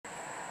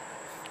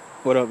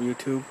What up,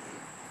 YouTube?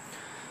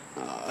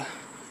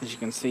 As you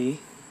can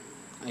see,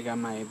 I got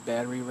my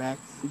battery rack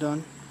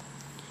done.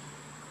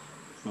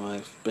 Well,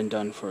 it's been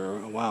done for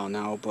a while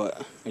now,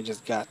 but I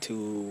just got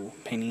to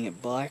painting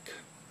it black.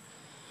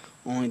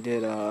 Only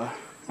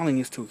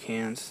used 2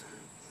 cans.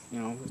 You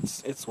know,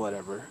 it's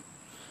whatever.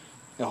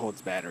 It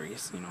holds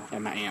batteries,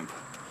 and my amp.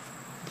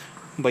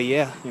 But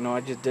yeah, I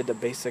just did the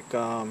basic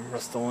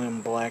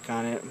Rust-Oleum black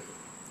on it.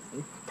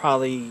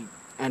 Probably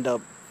end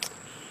up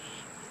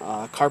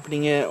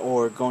carpeting it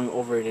or going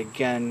over it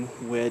again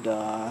with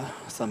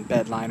some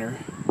bed liner.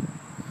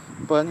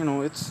 But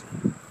it's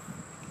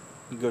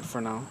good for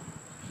now.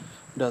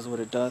 Does what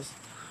it does.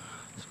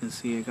 As you can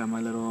see, I got my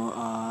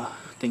little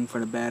thing for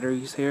the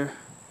batteries here.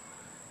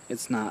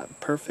 It's not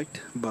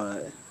perfect,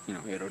 but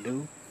it'll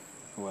do.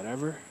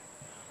 Whatever.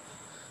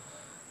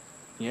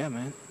 Yeah,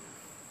 man.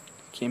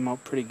 Came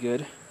out pretty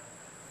good.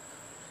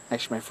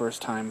 Actually, my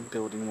first time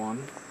building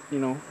one.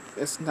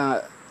 It's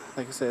not,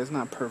 like I said, it's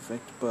not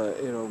perfect, but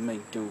it'll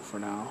make do for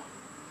now.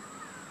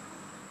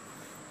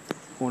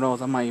 Who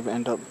knows, I might even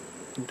end up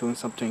doing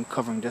something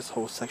covering this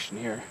whole section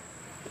here.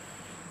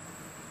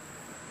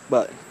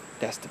 But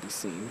that's to be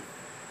seen.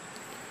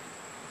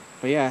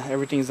 But yeah,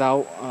 everything's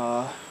out.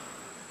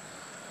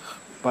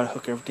 About to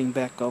hook everything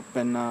back up,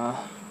 and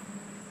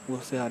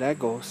we'll see how that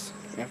goes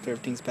after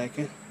everything's back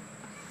in.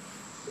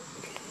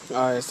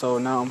 Alright, so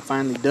now I'm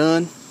finally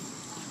done.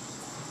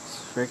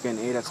 It's freaking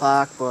 8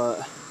 o'clock,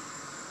 but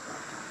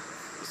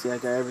see, I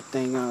got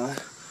everything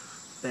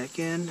back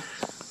in.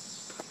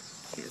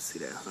 Can't see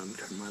that. Let me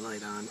turn my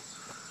light on.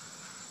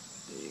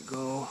 There you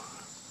go.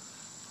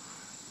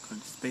 Got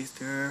the space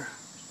there.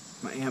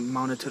 My amp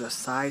mounted to the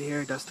side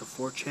here. That's the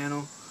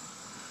 4-channel.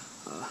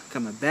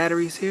 Got my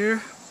batteries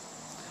here.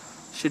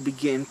 Should be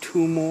getting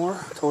 2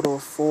 more. Total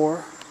of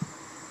 4.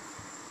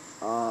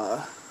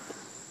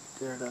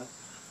 They're the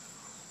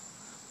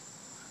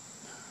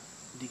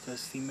Deca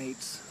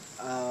C-Mates.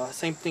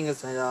 Same thing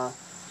as the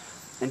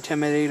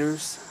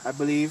Intimidators, I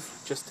believe.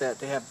 Just that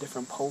they have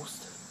different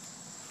posts.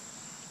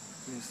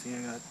 You see,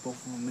 I got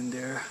both of them in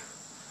there.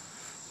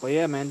 But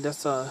yeah, man, that's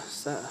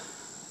set.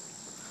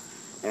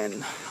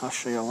 And I'll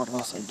show you what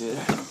else I did.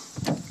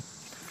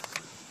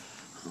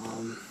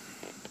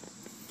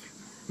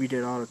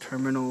 Redid all the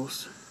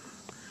terminals.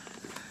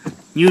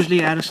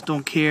 Usually I just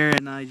don't care,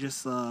 and I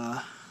just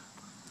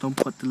don't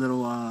put the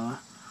little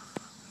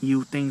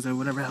U things or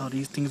whatever the hell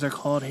these things are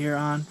called here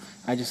on.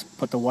 I just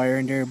put the wire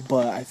in there,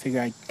 but I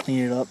figure I'd clean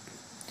it up.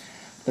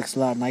 Looks a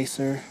lot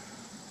nicer.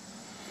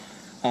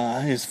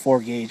 It's 4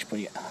 gauge, but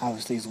yeah,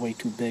 obviously it's way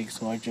too big,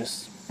 so I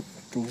just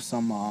threw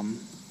some I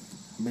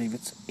believe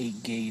it's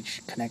 8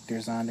 gauge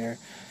connectors on there,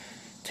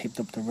 taped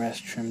up the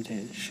rest, trimmed it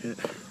and shit.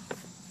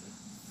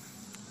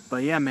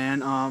 But yeah, man,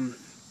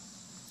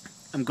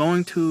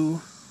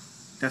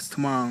 that's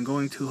tomorrow, I'm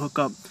going to hook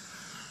up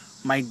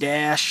my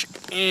dash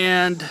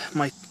and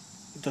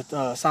the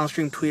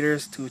SoundStream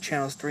tweeters to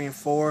channels 3 and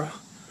 4,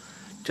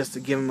 just to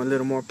give them a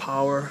little more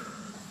power.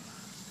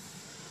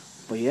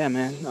 But yeah,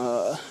 man,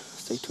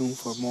 stay tuned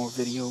for more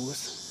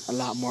videos. A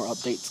lot more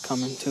updates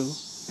coming too.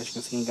 As you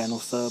can see, ain't got no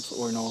subs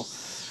or no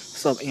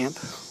sub amp.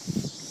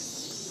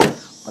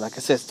 But like I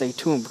said, stay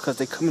tuned because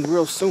they coming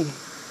real soon.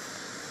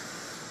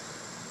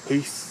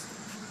 Peace.